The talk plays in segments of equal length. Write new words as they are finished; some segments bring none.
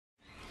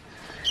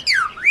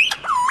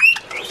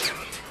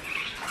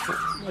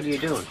What are you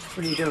doing?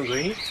 What are you doing,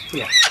 Greenie?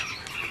 Here.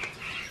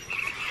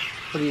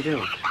 What are you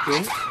doing,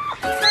 Greenie?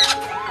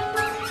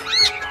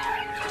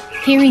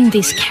 Hearing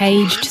this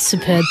caged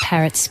superb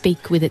parrot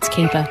speak with its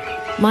keeper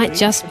might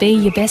just be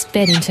your best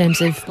bet in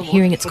terms of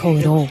hearing its call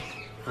at all.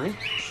 Huh?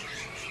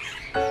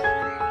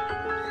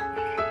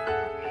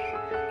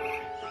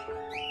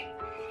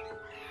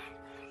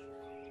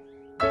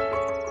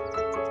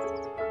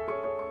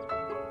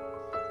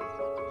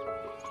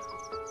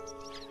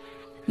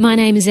 My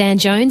name is Anne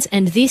Jones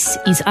and this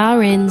is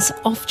RN's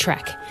Off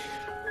Track.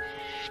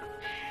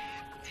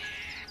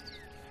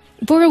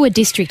 Burrawa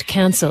District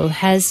Council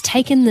has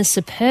taken the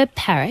superb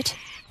parrot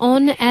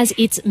on as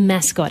its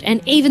mascot,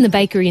 and even the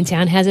bakery in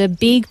town has a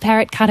big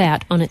parrot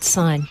cutout on its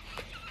sign.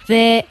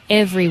 They're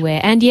everywhere,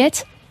 and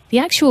yet the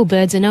actual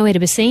birds are nowhere to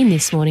be seen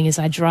this morning as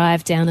I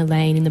drive down a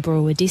lane in the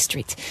Burrawa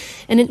District.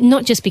 And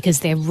not just because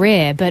they're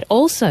rare, but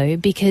also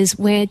because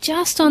we're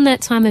just on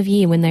that time of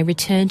year when they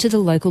return to the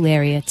local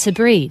area to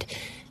breed.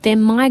 They're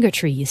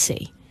migratory, you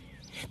see.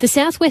 The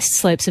southwest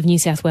slopes of New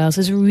South Wales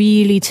has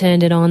really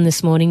turned it on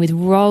this morning with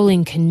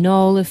rolling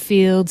canola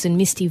fields and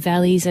misty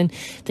valleys, and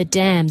the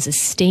dams are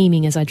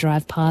steaming as I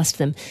drive past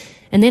them.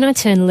 And then I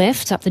turn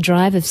left up the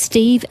drive of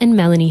Steve and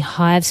Melanie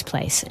Hives'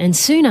 place, and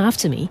soon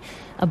after me,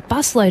 a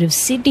busload of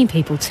Sydney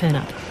people turn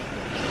up.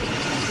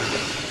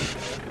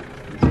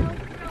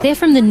 They're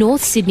from the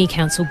North Sydney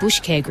Council Bush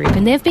Care Group,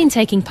 and they've been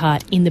taking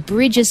part in the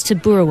Bridges to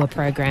Burrawa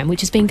program,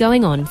 which has been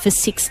going on for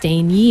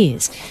 16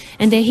 years.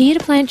 And they're here to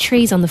plant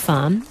trees on the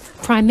farm,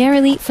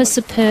 primarily for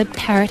superb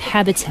parrot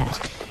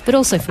habitat, but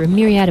also for a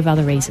myriad of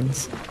other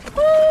reasons.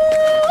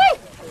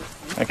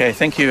 Okay,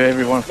 thank you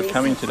everyone for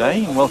coming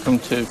today, and welcome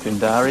to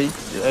Pindari.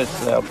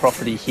 It's our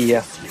property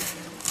here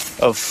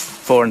of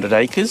 400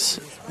 acres.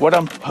 What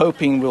I'm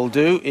hoping we'll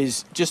do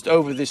is just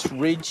over this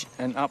ridge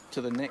and up to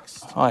the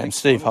next... Hi, I'm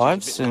Steve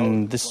Hives,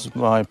 and this is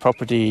my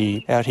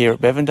property out here at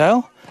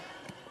Bevendale.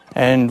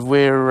 And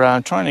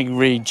we're trying to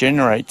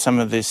regenerate some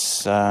of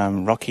this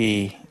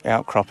rocky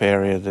outcrop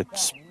area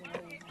that's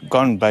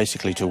gone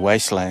basically to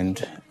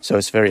wasteland. So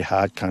it's very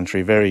hard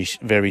country, very,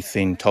 very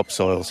thin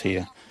topsoils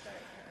here.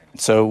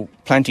 So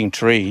planting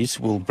trees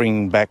will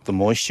bring back the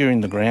moisture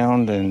in the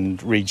ground and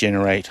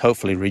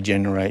hopefully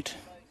regenerate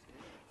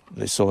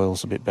the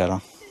soils a bit better.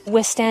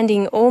 We're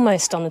standing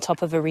almost on the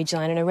top of a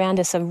ridgeline, and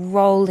around us are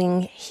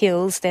rolling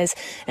hills. There's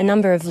a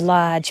number of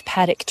large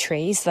paddock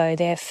trees, though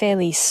they're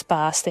fairly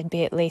sparse. There'd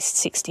be at least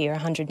 60 or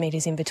 100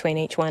 metres in between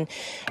each one.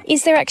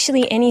 Is there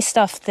actually any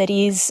stuff that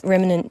is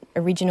remnant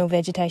original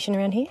vegetation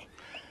around here?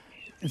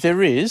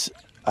 There is.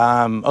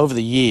 Over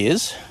the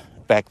years,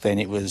 back then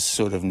it was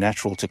sort of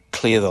natural to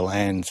clear the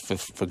lands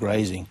for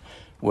grazing,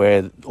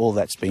 where all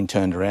that's been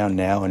turned around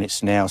now, and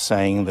it's now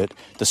saying that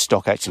the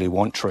stock actually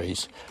want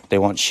trees. They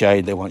want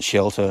shade, they want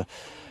shelter.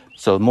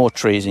 So the more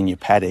trees in your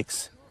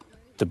paddocks,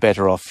 the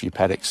better off your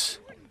paddocks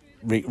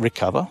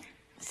recover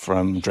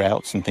from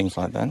droughts and things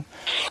like that.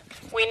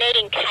 We're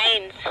needing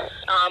canes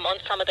on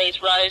some of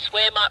these rows.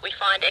 Where might we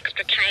find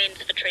extra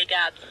canes for tree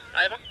guards?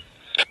 Over.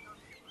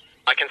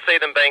 I can see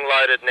them being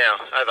loaded now.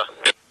 Over.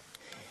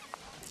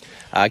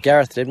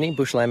 Gareth Debney,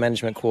 Bushland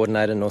Management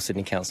Coordinator, North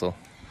Sydney Council.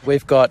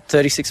 We've got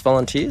 36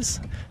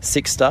 volunteers,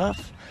 6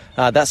 staff.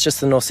 That's just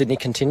the North Sydney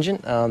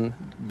contingent.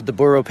 The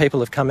Burrawa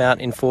people have come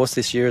out in force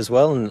this year as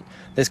well, and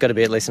there's got to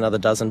be at least another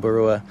dozen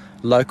Burrawa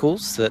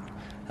locals that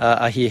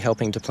are here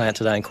helping to plant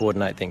today and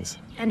coordinate things.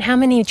 And how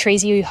many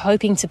trees are you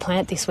hoping to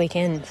plant this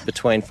weekend?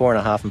 Between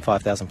 4,500 and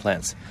 5,000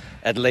 plants.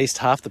 At least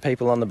half the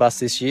people on the bus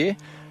this year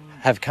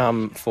have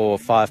come for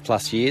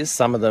 5+ years,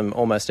 some of them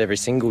almost every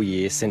single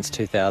year since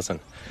 2000.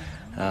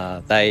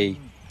 They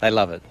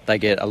love it. They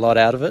get a lot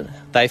out of it.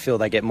 They feel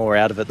they get more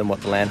out of it than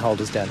what the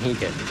landholders down here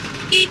get.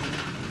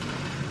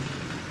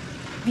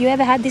 Have you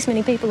ever had this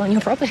many people on your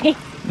property?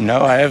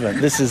 No, I haven't.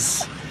 This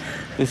is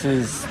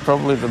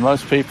probably the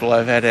most people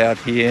I've had out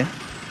here,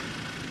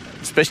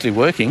 especially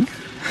working.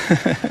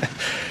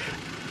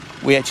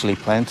 We actually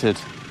planted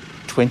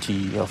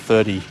 20 or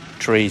 30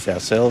 trees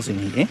ourselves in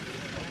here,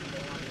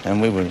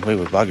 and we were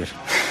buggered.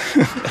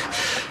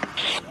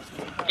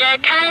 Yeah,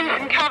 canes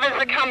and covers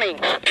are coming.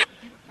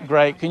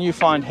 Great. Can you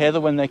find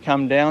Heather when they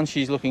come down?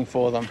 She's looking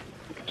for them.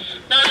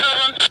 No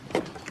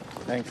problem.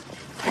 Thanks.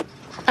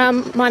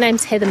 My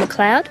name's Heather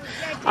McLeod.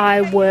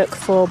 I work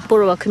for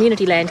Burrawa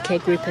Community Land Care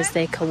Group as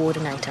their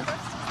coordinator.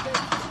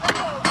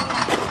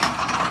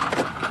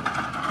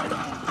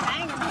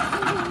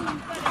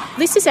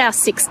 This is our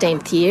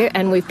 16th year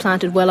and we've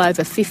planted well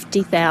over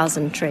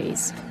 50,000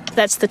 trees.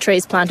 That's the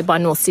trees planted by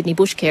North Sydney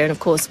Bush Care, and of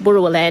course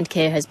Burrawa Land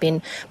Care has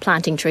been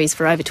planting trees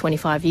for over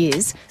 25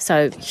 years,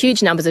 so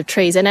huge numbers of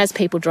trees, and as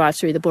people drive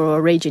through the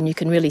Burrawa region you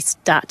can really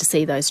start to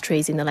see those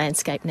trees in the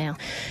landscape now.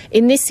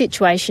 In this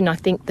situation I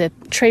think the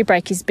tree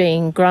break is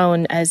being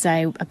grown as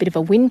a bit of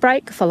a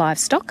windbreak for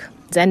livestock,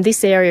 and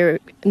this area,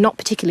 not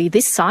particularly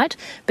this site,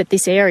 but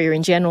this area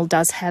in general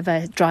does have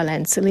a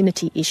dryland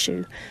salinity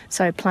issue,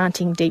 so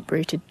planting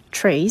deep-rooted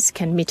trees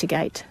can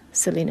mitigate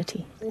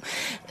salinity.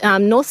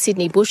 North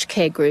Sydney Bush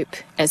Care Group,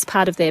 as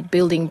part of their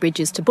Building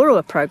Bridges to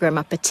Burrawa program,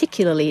 are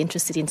particularly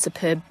interested in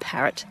superb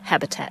parrot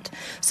habitat.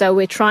 So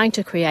we're trying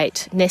to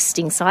create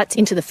nesting sites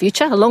into the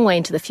future, a long way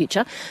into the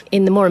future.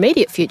 In the more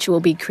immediate future, we'll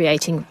be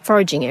creating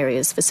foraging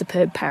areas for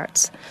superb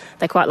parrots.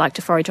 They quite like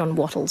to forage on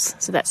wattles,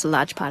 so that's a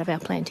large part of our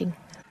planting.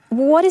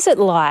 What is it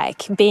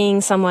like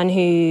being someone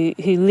who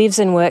lives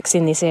and works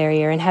in this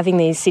area and having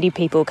these city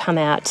people come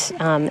out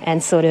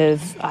and sort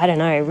of, I don't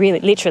know, really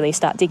literally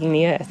start digging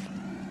the earth?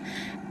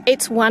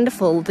 It's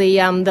wonderful.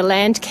 The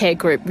Land Care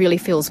Group really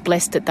feels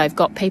blessed that they've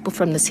got people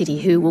from the city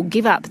who will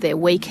give up their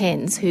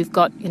weekends, who've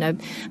got,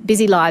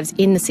 busy lives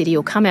in the city,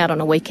 or come out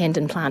on a weekend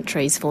and plant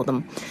trees for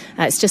them.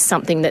 It's just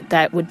something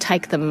that would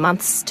take them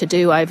months to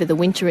do over the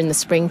winter and the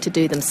spring to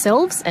do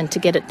themselves, and to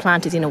get it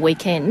planted in a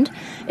weekend,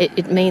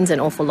 it means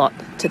an awful lot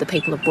to the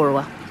people of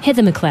Burrawa.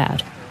 Heather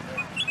McLeod.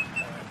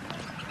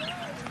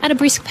 At a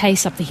brisk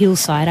pace up the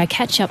hillside, I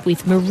catch up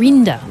with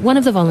Marinda, one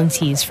of the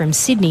volunteers from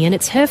Sydney, and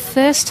it's her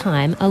first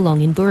time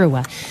along in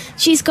Burrawa.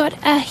 She's got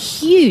a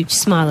huge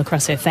smile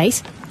across her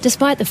face,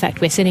 despite the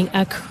fact we're setting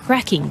a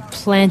cracking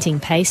planting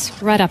pace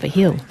right up a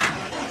hill.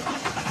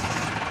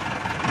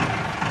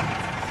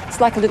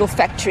 It's like a little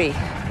factory.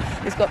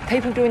 It's got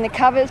people doing the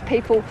covers,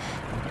 people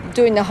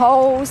doing the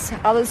holes,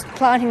 others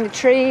planting the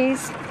trees.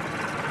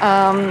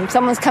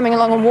 Someone's coming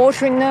along and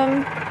watering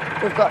them.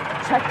 We've got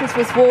tractors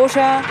with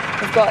water.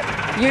 We've got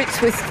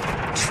utes with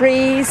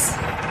trees.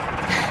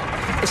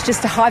 It's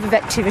just a hive of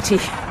activity.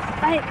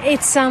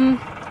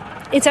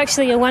 It's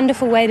actually a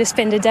wonderful way to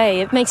spend a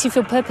day. It makes you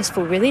feel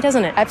purposeful, really,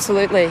 doesn't it?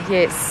 Absolutely,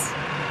 yes.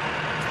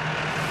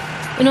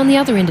 And on the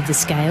other end of the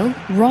scale,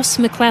 Ross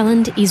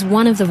McClelland is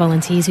one of the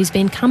volunteers who's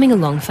been coming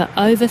along for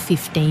over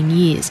 15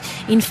 years.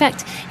 In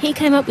fact, he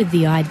came up with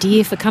the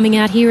idea for coming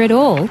out here at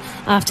all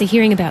after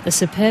hearing about the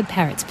superb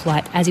parrot's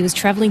plight as he was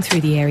travelling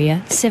through the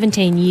area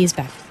 17 years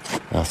back.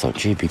 I thought,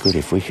 gee, it'd be good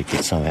if we could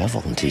get some of our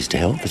volunteers to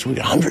help, because we've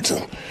got hundreds of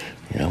them,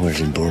 whereas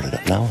in Burrawa they've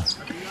got no one.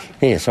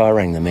 Yeah, so I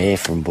rang the mayor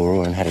from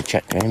Burrawa and had a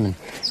chat to him and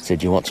said,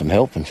 do you want some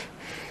help? And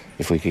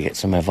if we could get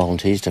some of our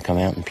volunteers to come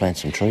out and plant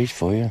some trees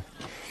for you.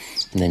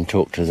 And then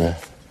talk to the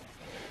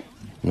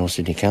North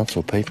Sydney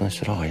Council people. And I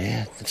said, oh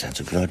yeah, that sounds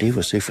a good idea.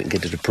 We'll see if we can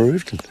get it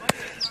approved. And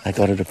they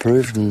got it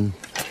approved, and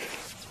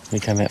we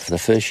came out for the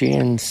first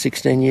year, and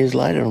 16 years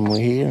later, and we're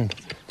here, and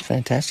it's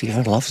fantastic.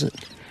 Everyone loves it.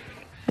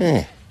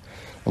 Yeah.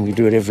 And we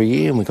do it every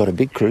year, and we've got a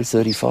big crew,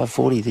 35,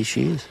 40 this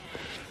year.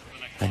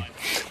 And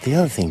the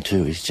other thing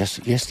too is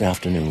just yesterday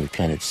afternoon we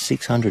planted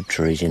 600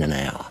 trees in an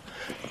hour.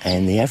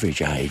 And the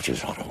average age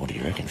is, I don't know, what do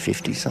you reckon,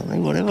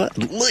 50-something, whatever, at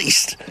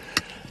least.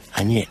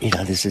 And yet,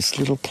 there's this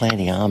little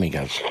planting army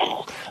goes,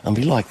 and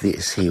we like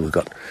this here, we've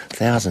got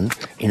 1,000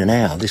 in an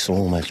hour, this will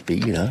almost be,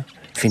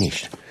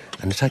 finished.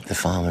 And it'll take the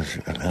farmers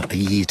a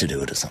year to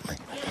do it or something.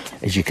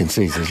 As you can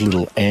see, there's a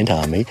little ant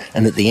army,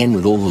 and at the end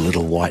with all the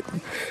little white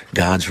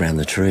guards around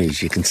the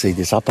trees, you can see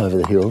this up over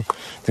the hill.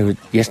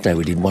 Yesterday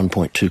we did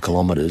 1.2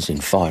 kilometres in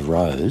 5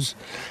 rows,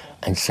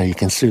 and so you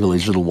can see all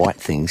these little white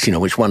things,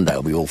 which one day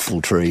will be all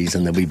full trees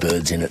and there'll be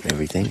birds in it and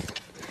everything.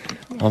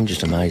 I'm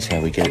just amazed how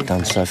we get it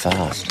done so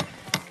fast.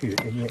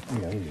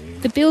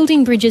 The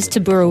Building Bridges to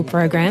Burrawa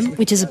program,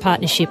 which is a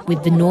partnership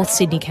with the North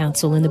Sydney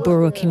Council and the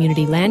Burrawa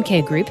Community Land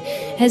Care Group,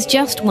 has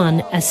just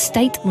won a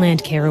State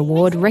Land Care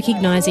Award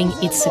recognising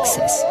its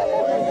success.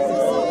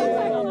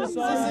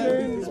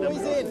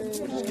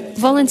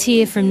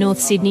 Volunteer from North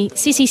Sydney,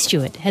 Sissy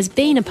Stewart, has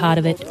been a part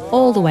of it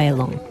all the way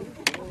along.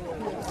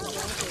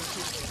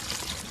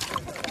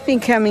 I've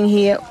been coming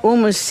here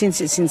almost since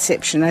its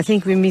inception. I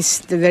think we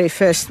missed the very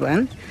first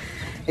one.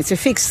 It's a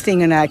fixed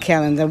thing on our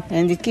calendar,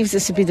 and it gives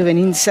us a bit of an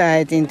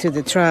insight into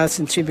the trials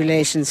and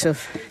tribulations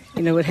of,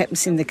 what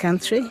happens in the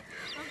country.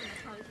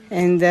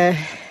 And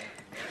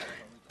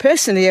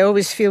personally, I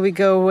always feel we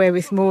go away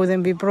with more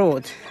than we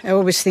brought. I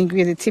always think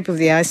we're the tip of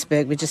the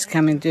iceberg. We just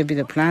come and do a bit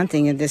of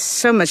planting, and there's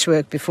so much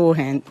work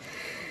beforehand.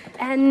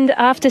 And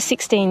after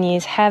 16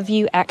 years, have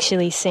you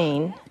actually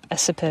seen a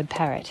superb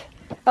parrot?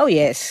 Oh,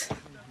 yes.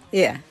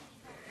 Yeah.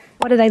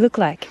 What do they look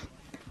like?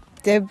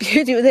 They're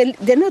beautiful.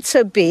 They're not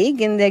so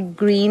big, and they're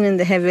green, and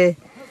they have a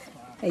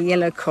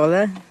yellow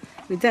collar.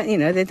 We don't,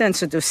 they don't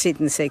sort of sit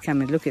and say,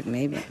 "Come and look at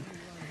me."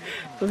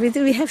 But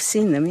we have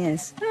seen them,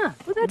 yes. Ah,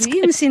 well, that's good.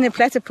 We've even seen a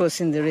platypus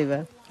in the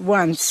river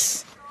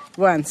once.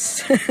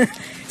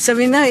 So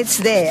we know it's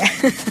there.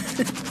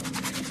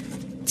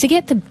 To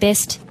get the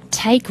best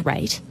take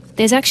rate,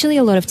 there's actually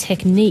a lot of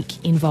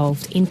technique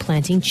involved in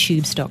planting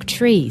tube stock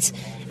trees,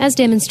 as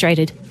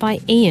demonstrated by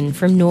Ian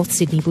from North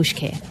Sydney Bush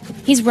Care.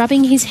 He's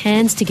rubbing his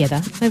hands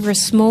together over a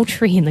small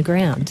tree in the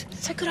ground.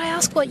 So could I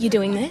ask what you're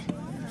doing there?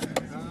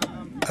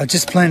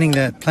 Just planting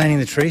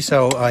the tree,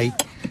 so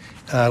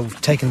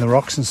I've taken the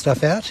rocks and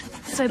stuff out.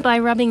 So by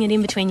rubbing it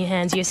in between your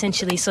hands, you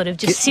essentially sort of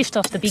just sift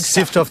off the big stuff?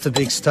 Sift off the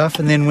big stuff,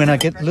 and then when I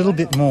get a little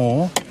bit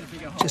more,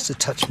 just a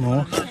touch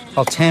more,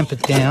 I'll tamp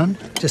it down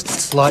just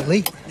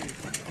slightly,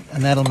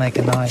 and that'll make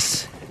a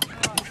nice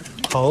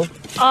hole.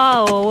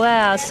 Oh,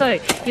 wow. So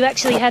you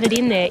actually had it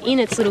in there, in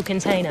its little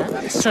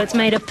container, so it's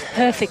made a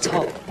perfect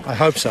hole. I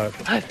hope so.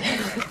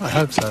 I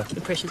hope so.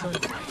 The pressure's on.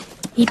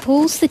 He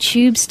pulls the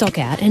tube stock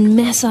out and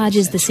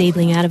massages the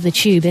seedling out of the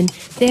tube, and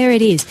there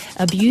it is,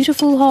 a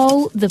beautiful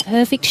hole, the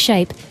perfect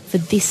shape for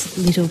this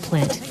little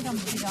plant.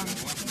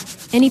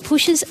 And he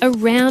pushes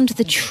around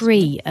the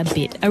tree a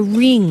bit. A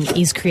ring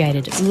is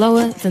created,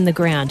 lower than the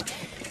ground.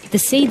 The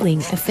seedling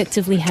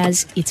effectively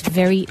has its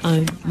very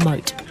own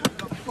moat.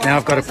 Now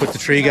I've got to put the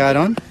tree guard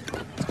on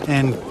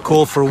and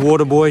call for a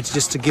water boy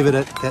just to give it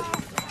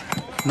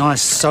that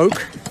nice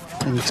soak.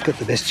 And it's got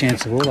the best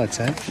chance of all, I'd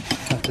say,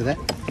 after that.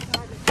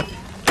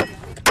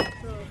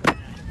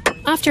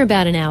 After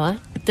about an hour,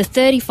 the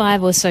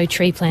 35 or so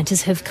tree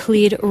planters have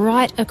cleared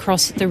right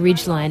across the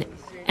ridgeline,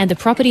 and the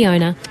property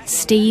owner,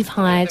 Steve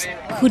Hives,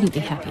 couldn't be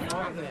happier.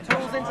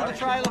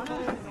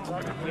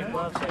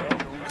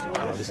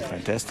 Oh, this is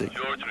fantastic.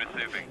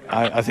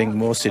 I think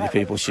more city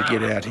people should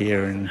get out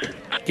here and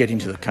get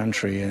into the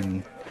country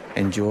and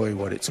enjoy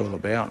what it's all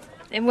about.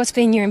 And what's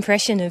been your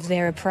impression of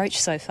their approach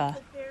so far?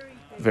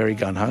 Very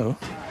gung-ho.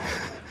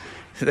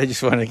 They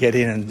just want to get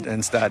in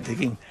and start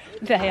digging.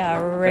 They are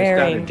They raring.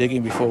 started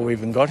digging before we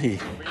even got here.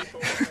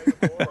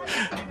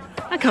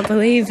 I can't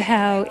believe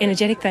how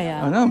energetic they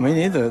I are. know, me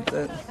neither.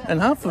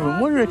 And half of them,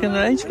 what do you reckon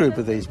the age group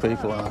of these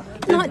people are?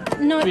 Not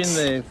In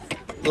their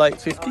late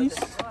 50s?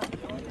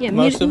 yeah,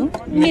 most of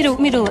them?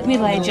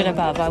 middle age and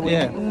above, I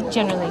would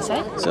generally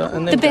say. So,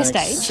 and The they've best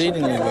done age.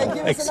 exceedingly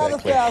well.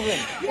 Exactly.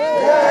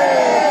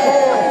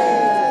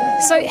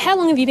 So how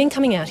long have you been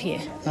coming out here?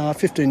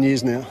 15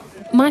 years now.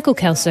 Michael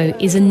Kelso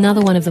is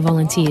another one of the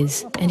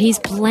volunteers, and he's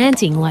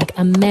planting like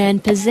a man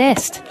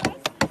possessed.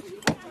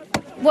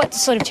 What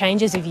sort of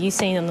changes have you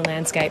seen on the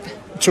landscape?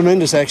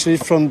 Tremendous, actually.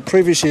 From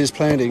previous year's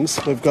plantings,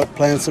 we've got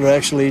plants that are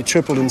actually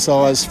tripled in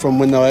size from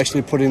when they were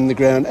actually put in the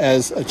ground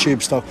as a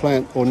tube stock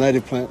plant or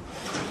native plant.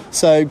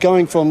 So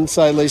going from,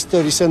 say, at least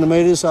 30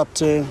 centimetres up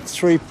to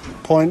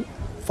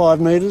 3.5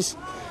 metres,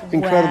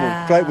 incredible.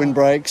 Wow. Great wind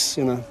breaks,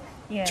 you know.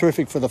 Yeah.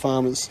 Terrific for the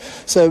farmers.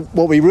 So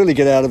what we really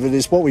get out of it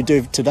is what we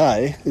do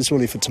today is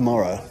really for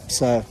tomorrow.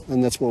 So,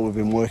 and that's what we've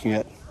been working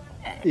at.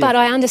 But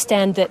I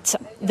understand that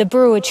the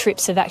brewer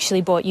trips have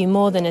actually brought you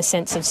more than a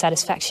sense of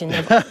satisfaction.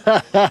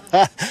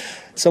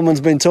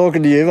 Someone's been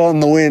talking to you on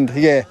the wind.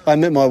 Yeah, I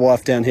met my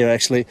wife down here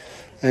actually,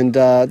 and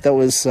it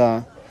was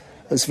a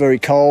very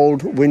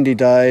cold, windy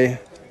day,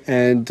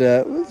 and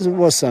it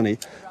was sunny.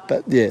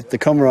 But yeah, the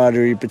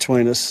camaraderie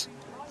between us,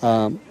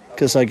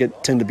 because I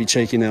tend to be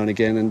cheeky now and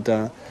again, and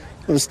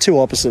it was two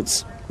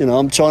opposites. You know,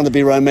 I'm trying to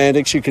be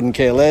romantic, she couldn't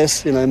care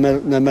less. You know,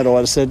 no matter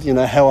what I said, you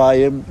know, how are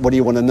you? What do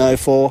you want to know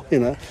for? You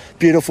know,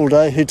 beautiful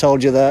day, who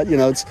told you that? You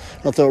know,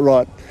 I thought,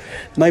 right,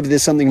 maybe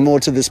there's something more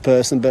to this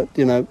person, but,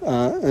 you know,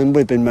 and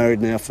we've been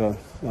married now for,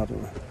 I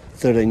don't know,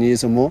 13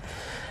 years or more.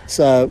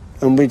 So,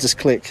 and we just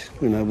click,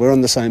 you know, we're on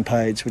the same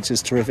page, which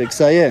is terrific.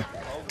 So, yeah,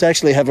 to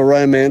actually have a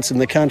romance in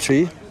the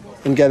country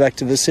and go back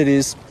to the city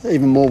is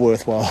even more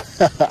worthwhile.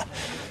 But,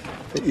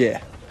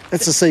 yeah,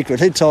 that's the secret.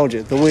 Who told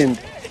you? The wind.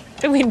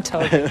 The wind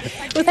told you.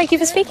 Well, thank you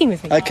for speaking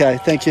with me. Okay,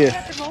 thank you.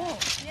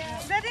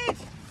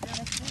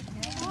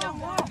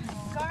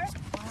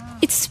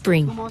 It's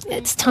spring.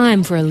 It's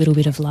time for a little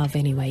bit of love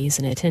anyway,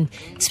 isn't it? And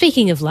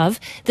speaking of love,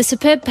 the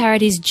Superb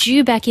Parrot is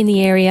due back in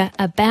the area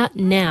about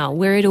now,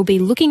 where it'll be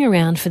looking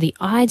around for the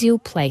ideal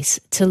place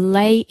to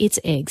lay its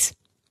eggs.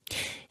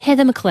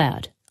 Heather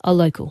McLeod, a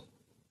local.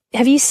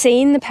 Have you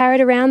seen the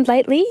parrot around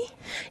lately?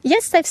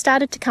 Yes, they've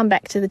started to come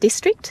back to the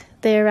district.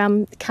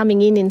 They're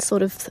coming in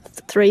sort of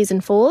threes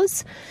and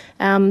fours.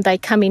 They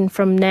come in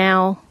from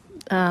now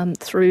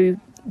through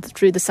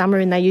the summer,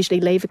 and they usually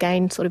leave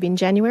again sort of in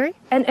January.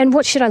 And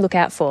what should I look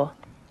out for?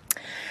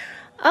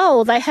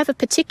 Oh, they have a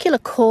particular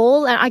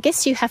call. I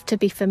guess you have to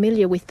be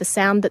familiar with the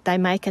sound that they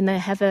make, and they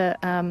have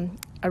a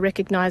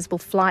recognisable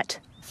flight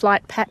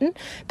pattern.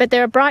 But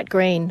they're a bright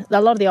green.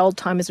 A lot of the old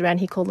timers around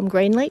here call them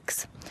green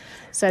leeks.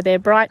 So they're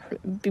bright,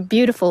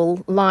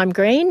 beautiful lime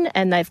green,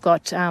 and they've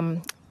got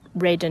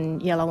red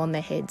and yellow on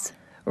their heads.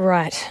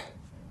 Right.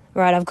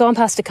 I've gone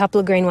past a couple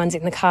of green ones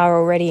in the car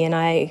already, and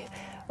I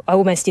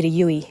almost did a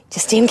Yui,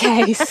 just in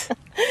case.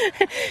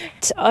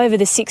 Over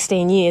the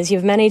 16 years,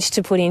 you've managed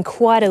to put in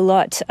quite a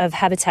lot of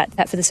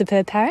habitat for the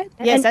Superb Parrot.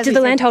 Yes, and do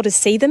the landholders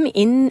see them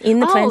in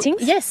the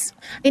plantings? Yes.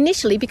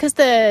 Initially, because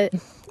the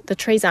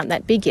trees aren't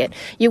that big yet,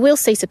 you will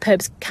see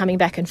superbs coming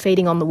back and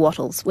feeding on the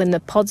wattles. When the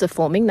pods are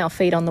forming, they'll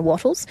feed on the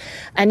wattles.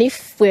 And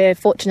if we're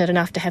fortunate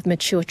enough to have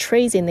mature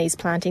trees in these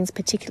plantings,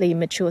 particularly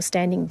mature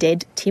standing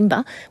dead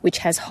timber, which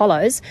has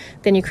hollows,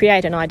 then you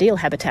create an ideal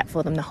habitat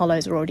for them. The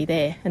hollows are already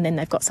there, and then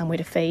they've got somewhere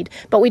to feed.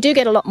 But we do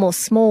get a lot more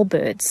small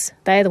birds.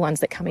 They're the ones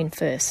that come in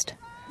first.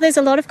 There's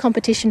a lot of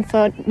competition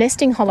for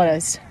nesting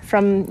hollows,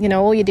 from, you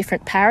know, all your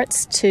different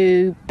parrots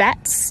to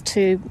bats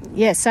to,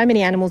 so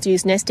many animals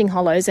use nesting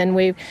hollows, and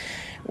we're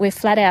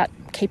flat out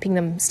keeping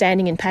them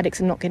standing in paddocks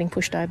and not getting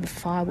pushed over for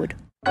firewood.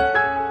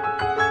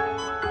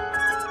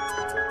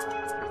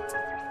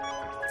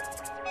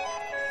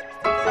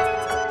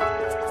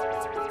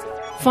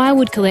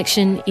 Firewood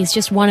collection is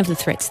just one of the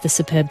threats the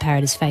Superb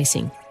Parrot is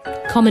facing.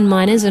 common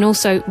miners and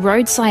also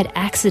roadside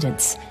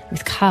accidents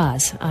with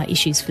cars are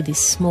issues for this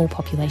small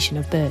population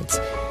of birds.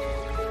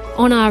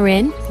 On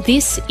RN,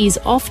 this is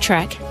Off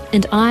Track,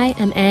 and I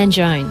am Anne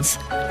Jones,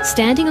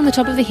 standing on the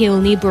top of a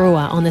hill near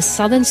Brewer on the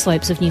southern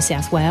slopes of New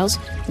South Wales,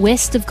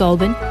 west of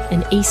Goulburn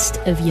and east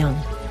of Young.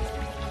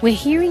 We're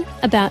hearing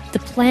about the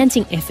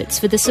planting efforts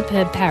for the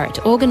Superb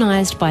Parrot,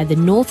 organised by the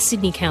North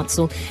Sydney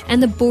Council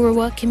and the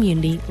Boorowa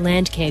Community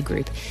Landcare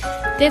Group.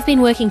 They've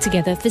been working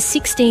together for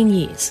 16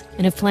 years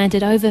and have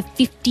planted over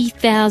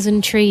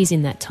 50,000 trees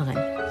in that time.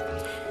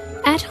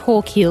 At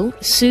Hawk Hill,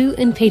 Sue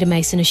and Peter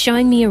Mason are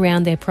showing me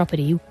around their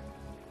property.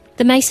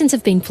 The Masons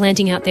have been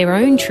planting out their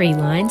own tree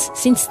lines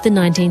since the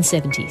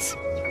 1970s.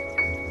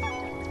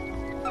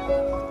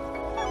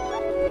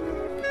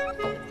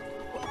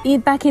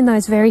 Back in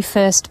those very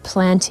first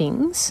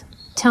plantings,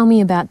 tell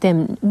me about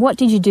them. What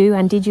did you do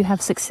and did you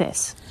have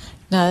success?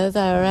 No,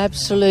 they were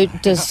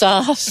absolute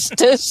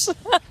disasters.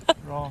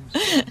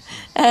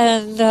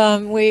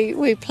 And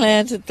we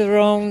planted the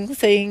wrong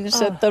things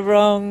at the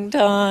wrong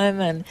time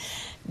and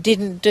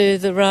didn't do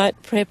the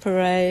right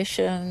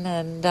preparation,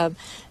 and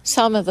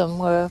some of them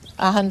were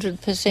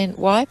 100%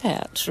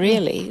 wipeouts,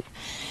 really.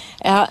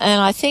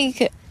 And I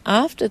think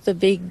after the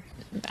big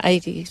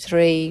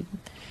 83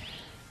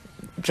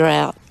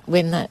 drought,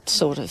 when that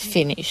sort of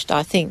finished,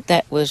 I think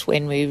that was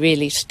when we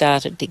really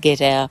started to get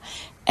our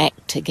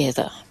act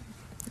together.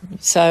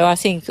 So I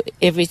think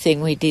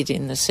everything we did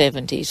in the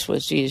 70s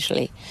was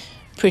usually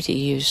pretty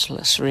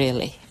useless,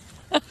 really.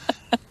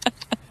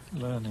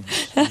 Learning.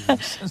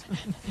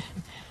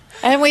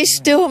 And we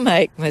still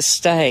make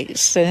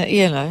mistakes,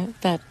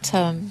 but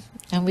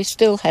and we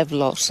still have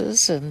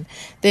losses, and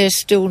there's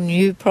still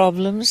new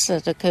problems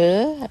that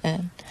occur,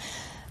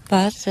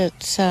 but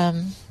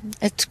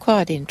it's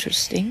quite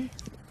interesting.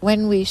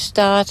 When we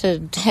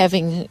started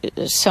having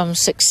some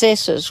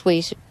successes,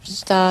 we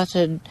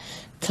started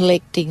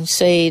collecting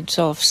seeds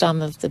off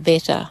some of the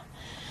better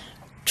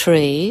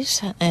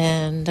trees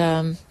and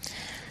had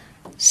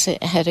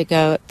a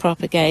go at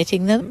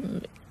propagating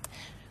them.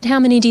 How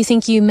many do you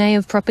think you may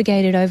have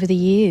propagated over the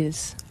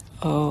years?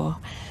 Oh,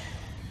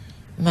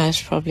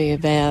 most probably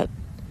about,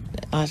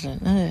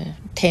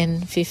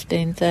 10,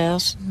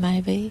 15,000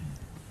 maybe.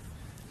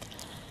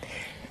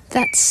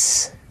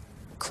 That's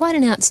quite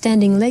an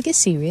outstanding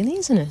legacy, really,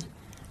 isn't it?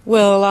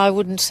 Well, I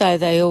wouldn't say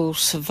they all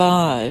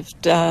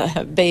survived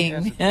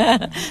being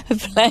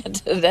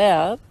planted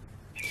out.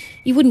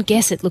 You wouldn't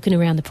guess it looking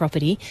around the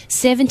property.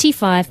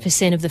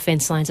 75% of the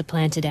fence lines are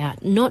planted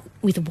out, not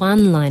with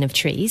one line of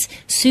trees.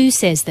 Sue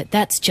says that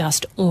that's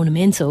just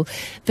ornamental,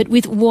 but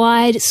with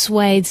wide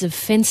swathes of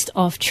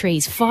fenced-off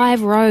trees,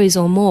 5 rows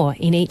or more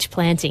in each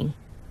planting.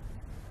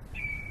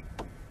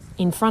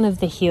 In front of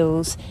the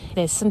hills,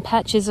 there's some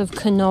patches of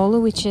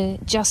canola, which are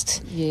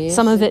just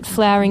some of it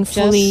flowering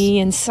fully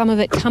and some of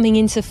it coming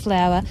into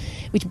flower,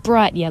 which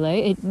bright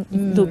yellow.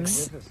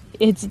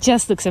 It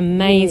just looks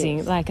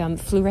amazing, like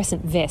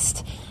fluorescent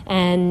vest.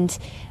 And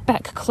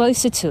back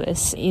closer to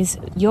us is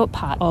your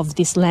part of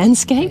this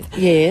landscape,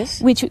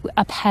 which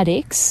are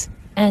paddocks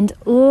and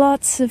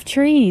lots of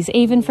trees.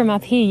 Even from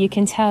up here, you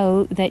can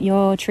tell that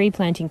your tree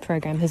planting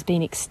program has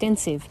been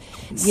extensive.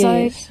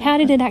 So how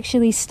did it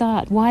actually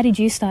start? Why did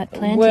you start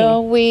planting?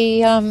 Well, we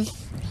had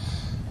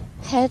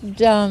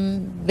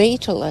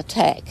beetle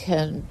attack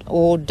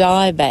or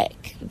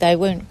dieback. They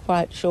weren't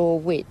quite sure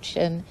which.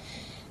 And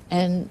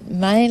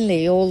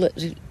mainly all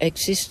that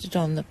existed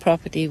on the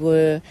property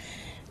were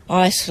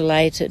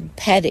isolated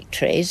paddock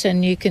trees,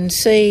 and you can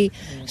see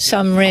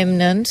some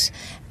remnants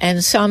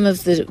and some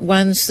of the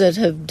ones that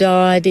have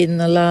died in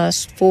the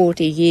last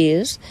 40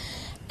 years.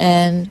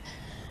 And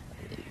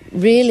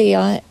really,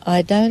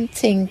 I don't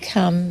think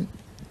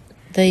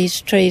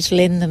these trees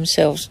lend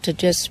themselves to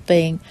just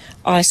being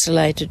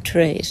isolated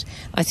trees.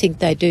 I think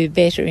they do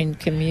better in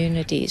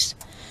communities.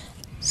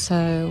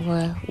 So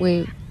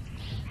we're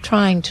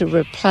trying to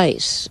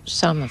replace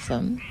some of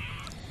them.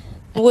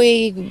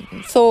 We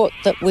thought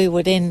that we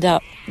would end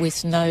up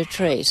with no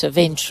trees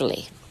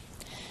eventually.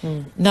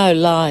 No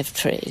live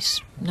trees,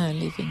 no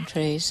living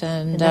trees.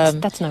 And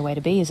that's no way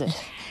to be, is it?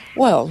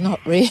 Well, not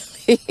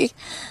really.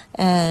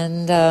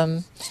 And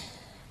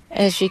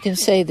as you can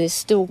see, there's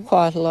still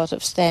quite a lot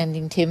of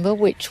standing timber,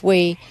 which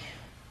we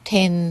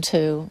tend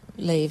to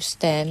leave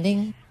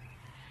standing.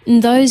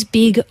 Those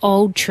big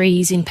old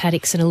trees in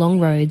paddocks and along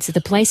roads are the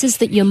places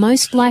that you're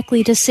most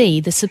likely to see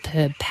the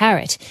superb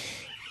parrot,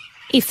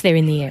 if they're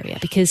in the area,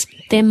 because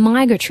they're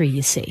migratory,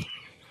 you see.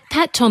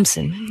 Pat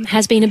Thompson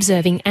has been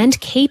observing and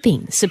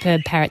keeping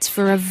superb parrots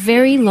for a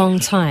very long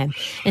time,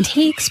 and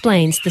he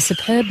explains the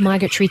superb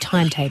migratory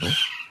timetable.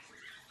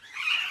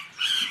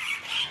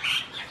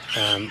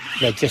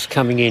 They're just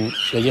coming in.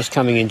 They're just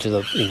coming into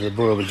the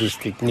Boorowa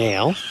district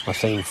now. I've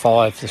seen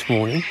 5 this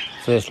morning.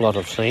 First lot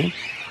I've seen.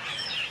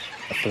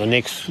 For the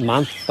next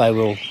month, they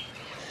will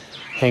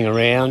hang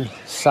around,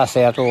 suss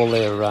out all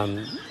their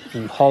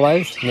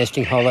hollows,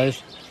 nesting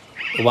hollows,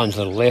 the ones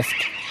that are left.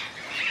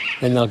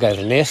 Then they'll go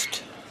to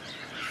nest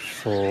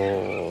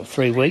for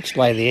 3 weeks,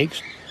 lay the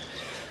eggs.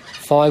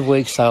 5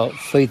 weeks they'll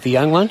feed the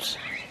young ones.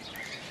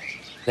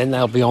 Then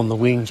they'll be on the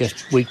wing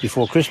just a week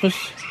before Christmas.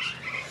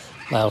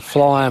 They'll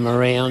fly them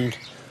around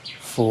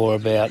for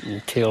about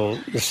until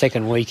the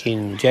second week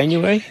in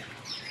January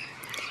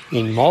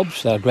in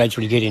mobs. They'll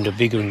gradually get into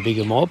bigger and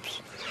bigger mobs,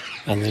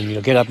 and then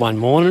you'll get up one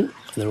morning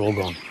and they're all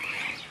gone.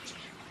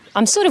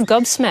 I'm sort of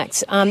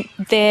gobsmacked.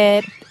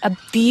 They're a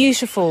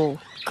beautiful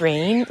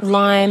green,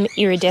 lime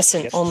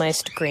iridescent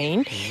almost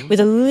green, with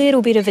a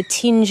little bit of a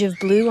tinge of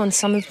blue on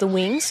some of the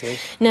wings. Yes.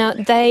 Now,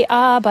 they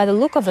are, by the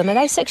look of them, are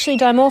they sexually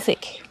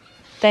dimorphic?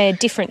 They are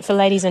different for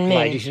ladies and men?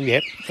 Ladies,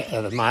 yep.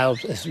 The male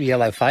is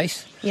yellow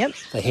face. Yep.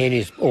 The hen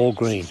is all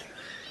green.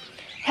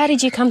 How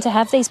did you come to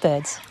have these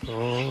birds?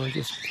 Oh,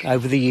 just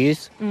over the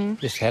years,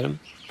 just had them.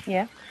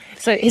 Yeah.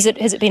 So has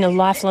it been a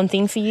lifelong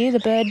thing for you, the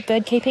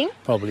bird keeping?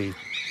 Probably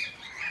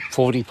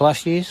 40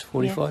 plus years,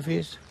 45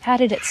 years. How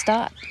did it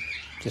start?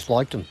 Just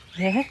liked them.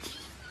 Yeah.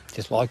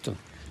 Just liked them.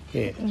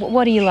 Yeah.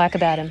 What do you like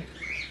about them?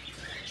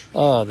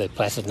 Oh, they're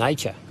placid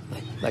nature.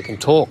 They can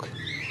talk.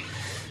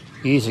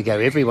 Years ago,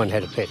 everyone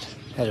had a pet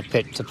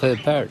superb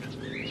parrot,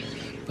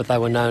 but they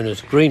were known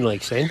as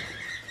greenleeks then.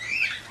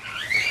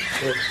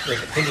 They're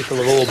the pinnacle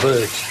of all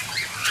birds.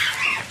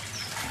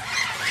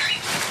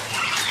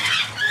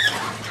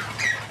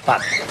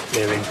 But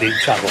they're in big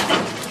trouble.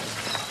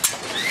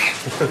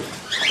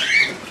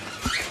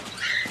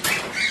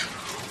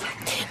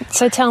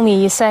 So tell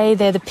me, you say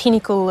they're the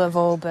pinnacle of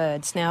all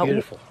birds. Now,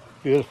 Beautiful,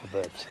 beautiful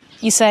birds.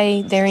 You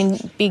say they're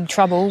in big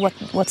trouble.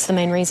 What's the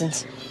main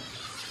reasons?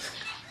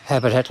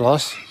 Habitat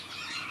loss,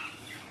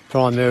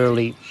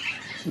 primarily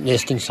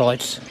nesting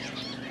sites,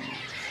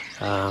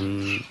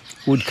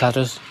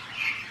 woodcutters,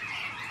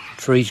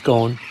 trees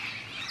gone,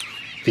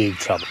 big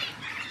trouble.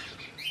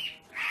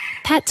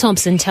 Pat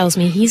Thompson tells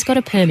me he's got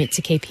a permit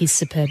to keep his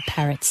superb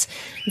parrots,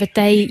 but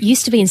they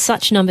used to be in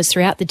such numbers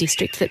throughout the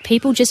district that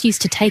people just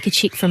used to take a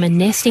chick from a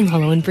nesting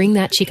hollow and bring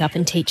that chick up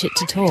and teach it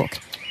to talk.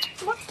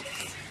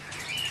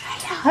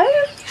 Hello?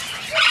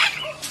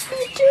 What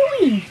are you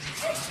doing?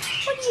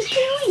 What are you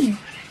doing?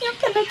 You're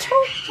going to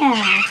talk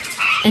now.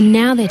 And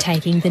now they're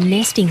taking the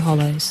nesting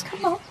hollows.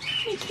 Come on,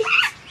 Mickey.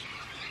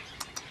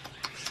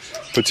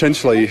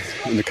 Potentially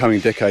in the coming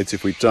decades,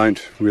 if we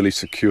don't really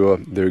secure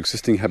their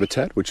existing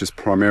habitat, which is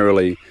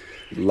primarily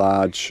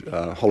large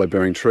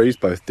hollow-bearing trees,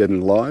 both dead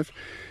and alive,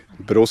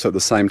 but also at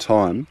the same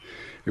time,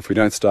 if we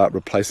don't start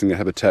replacing the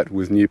habitat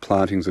with new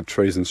plantings of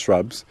trees and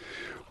shrubs,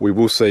 we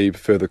will see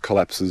further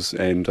collapses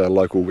and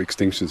local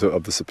extinctions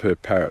of the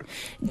superb parrot.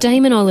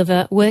 Damon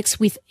Oliver works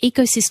with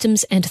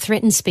ecosystems and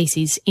threatened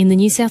species in the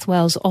New South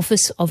Wales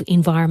Office of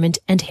Environment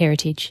and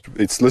Heritage.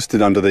 It's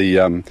listed under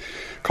the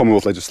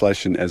Commonwealth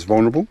legislation as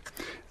vulnerable,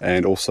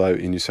 and also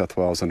in New South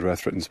Wales under our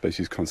Threatened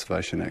Species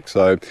Conservation Act.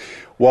 So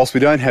whilst we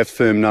don't have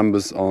firm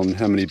numbers on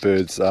how many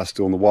birds are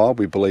still in the wild,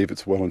 we believe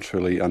it's well and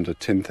truly under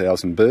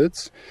 10,000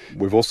 birds.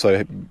 We've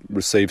also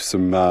received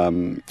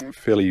some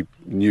fairly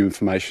new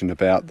information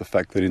about the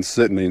fact that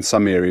certainly in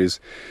some areas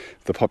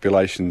the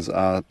populations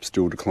are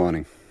still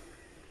declining.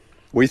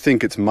 We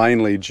think it's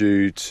mainly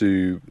due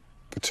to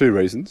two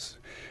reasons.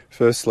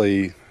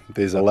 Firstly,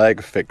 there's a lag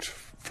effect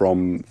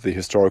from the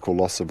historical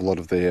loss of a lot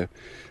of their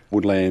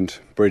woodland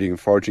breeding and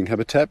foraging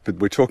habitat, but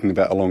we're talking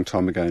about a long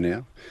time ago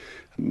now.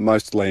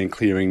 Most land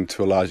clearing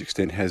to a large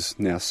extent has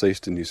now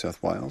ceased in New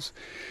South Wales.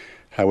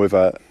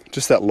 However,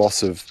 just that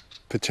loss of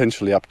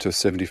potentially up to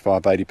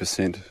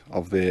 75-80%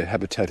 of their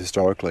habitat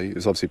historically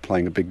is obviously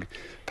playing a big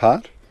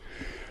part.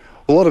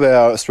 A lot of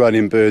our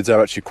Australian birds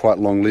are actually quite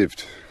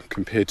long-lived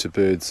compared to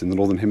birds in the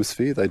Northern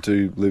Hemisphere. They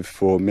do live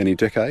for many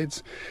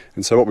decades,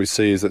 and so what we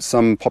see is that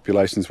some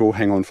populations will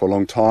hang on for a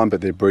long time,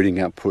 but their breeding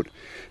output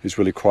is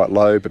really quite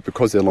low, but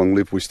because they're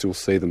long-lived we still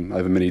see them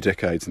over many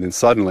decades, and then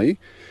suddenly,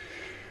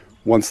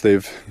 once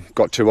they've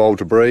got too old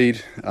to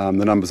breed, the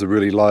numbers are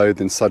really low,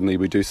 then suddenly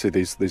we do see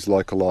these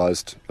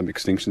localised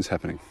extinctions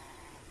happening.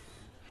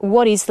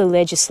 What is the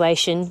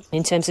legislation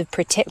in terms of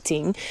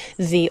protecting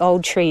the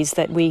old trees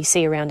that we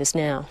see around us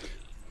now?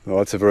 Well,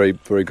 that's a very,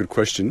 very good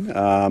question.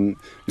 In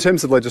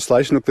terms of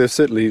legislation, look, there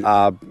certainly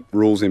are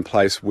rules in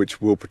place which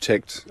will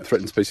protect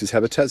threatened species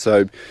habitat.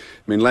 So,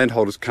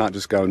 landholders can't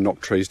just go and knock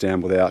trees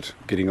down without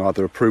getting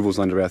either approvals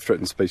under our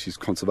Threatened Species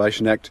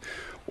Conservation Act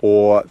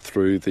or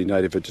through the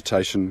native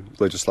vegetation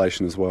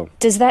legislation as well.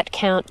 Does that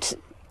count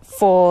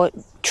for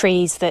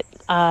trees that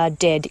are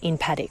dead in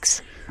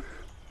paddocks?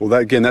 Well,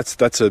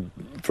 that's a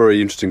very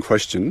interesting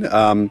question.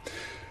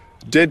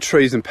 Dead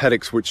trees in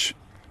paddocks which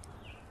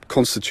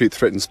constitute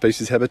threatened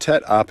species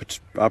habitat are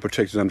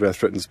protected under our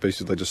threatened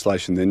species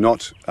legislation. They're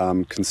not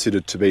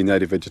considered to be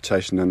native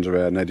vegetation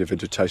under our native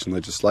vegetation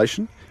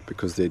legislation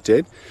because they're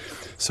dead.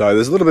 So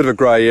there's a little bit of a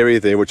grey area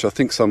there which I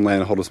think some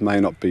landholders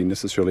may not be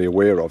necessarily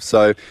aware of.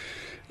 So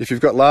if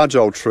you've got large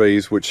old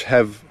trees which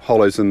have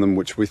hollows in them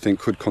which we think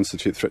could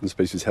constitute threatened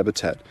species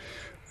habitat,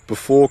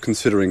 before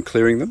considering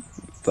clearing them,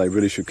 they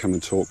really should come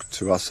and talk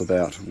to us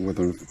about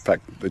whether in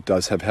fact it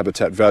does have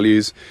habitat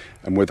values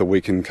and whether we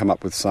can come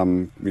up with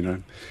some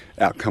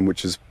outcome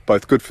which is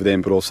both good for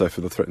them but also for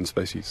the threatened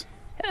species.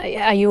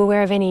 Are you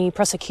aware of any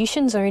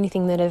prosecutions or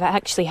anything that have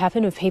actually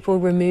happened of people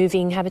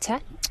removing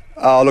habitat?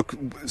 Look,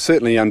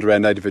 certainly under our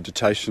native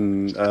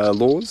vegetation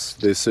laws,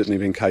 there's certainly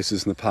been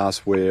cases in the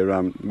past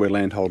where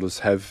landholders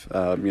have,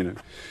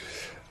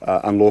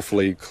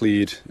 unlawfully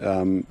cleared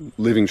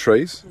living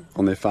trees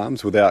on their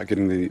farms without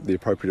getting the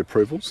appropriate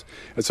approvals.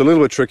 It's a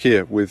little bit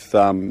trickier with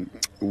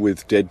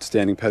dead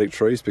standing paddock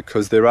trees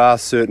because there are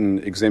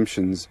certain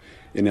exemptions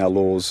in our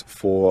laws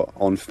for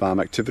on-farm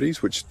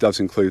activities, which does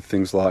include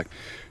things like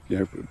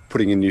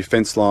putting in new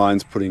fence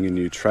lines, putting in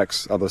new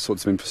tracks, other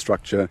sorts of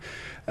infrastructure,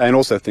 and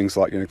also things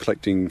like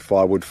collecting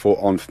firewood for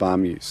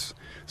on-farm use.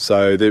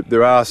 So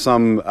there are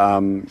some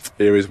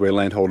areas where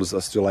landholders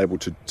are still able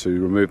to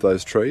remove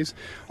those trees.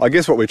 I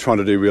guess what we're trying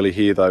to do really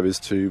here, though,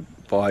 is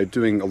by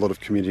doing a lot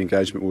of community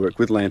engagement work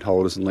with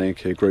landholders and land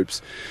care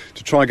groups,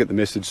 to try and get the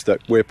message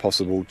that where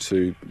possible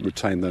to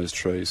retain those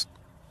trees.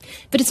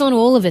 But it's on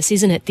all of us,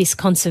 isn't it, this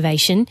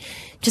conservation?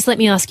 Just let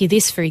me ask you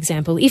this, for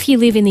example. If you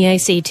live in the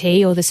ACT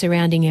or the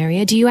surrounding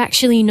area, do you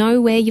actually know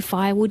where your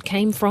firewood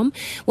came from?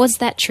 Was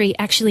that tree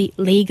actually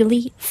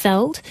legally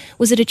felled?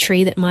 Was it a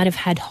tree that might have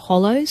had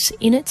hollows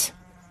in it?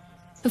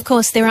 Of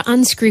course, there are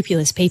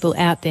unscrupulous people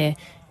out there,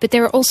 but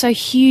there are also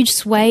huge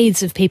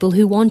swathes of people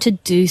who want to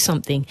do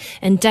something,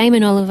 and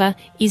Damon Oliver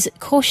is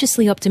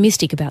cautiously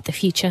optimistic about the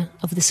future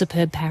of the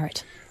superb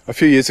parrot. A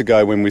few years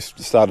ago, when we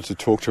started to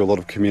talk to a lot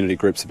of community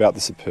groups about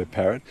the superb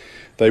parrot,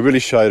 they really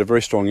showed a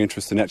very strong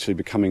interest in actually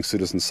becoming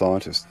citizen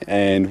scientists,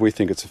 and we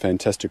think it's a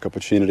fantastic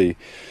opportunity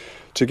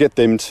to get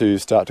them to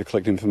start to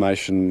collect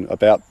information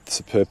about the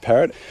superb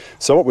parrot.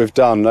 So what we've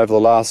done over the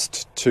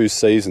last 2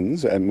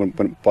 seasons,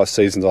 and by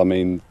seasons I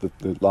mean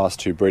the last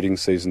 2 breeding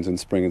seasons in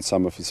spring and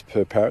summer for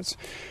superb parrots,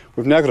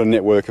 we've now got a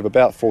network of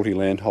about 40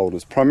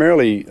 landholders,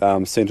 primarily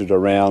centred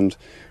around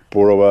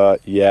Boorowa,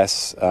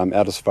 Yass,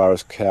 out as far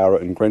as Cowra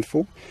and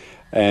Grenfell.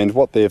 And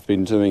what they've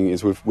been doing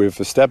is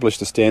we've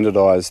established a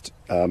standardised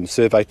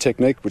survey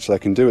technique which they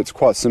can do. It's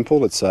quite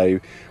simple. It's a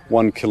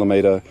 1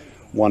 kilometre,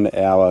 1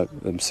 hour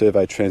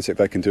survey transect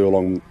they can do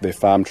along their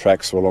farm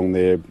tracks or along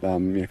their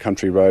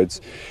country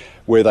roads,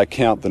 where they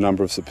count the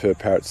number of superb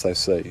parrots they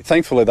see.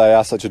 Thankfully, they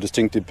are such a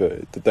distinctive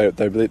bird that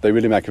they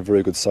really make a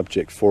very good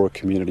subject for a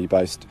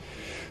community-based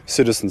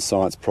citizen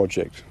science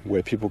project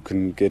where people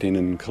can get in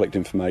and collect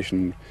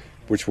information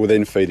which will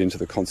then feed into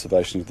the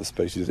conservation of the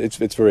species.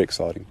 It's very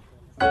exciting.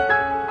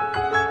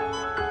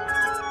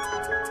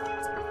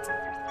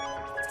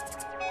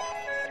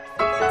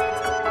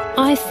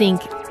 I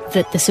think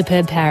that the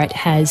superb parrot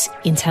has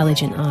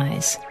intelligent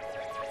eyes.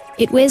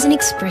 It wears an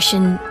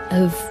expression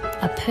of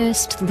a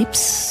pursed lips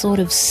sort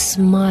of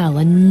smile,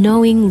 a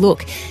knowing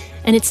look,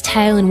 and its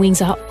tail and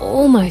wings are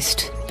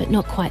almost, but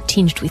not quite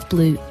tinged with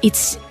blue.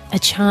 It's a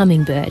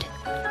charming bird,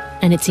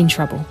 and it's in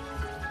trouble.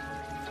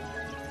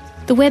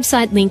 The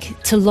website link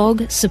to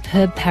log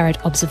superb parrot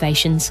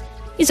observations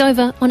is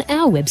over on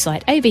our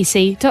website,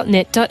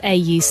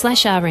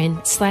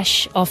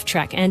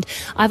 abc.net.au/rn/offtrack, and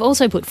I've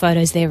also put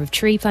photos there of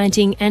tree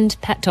planting and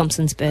Pat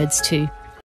Thompson's birds too.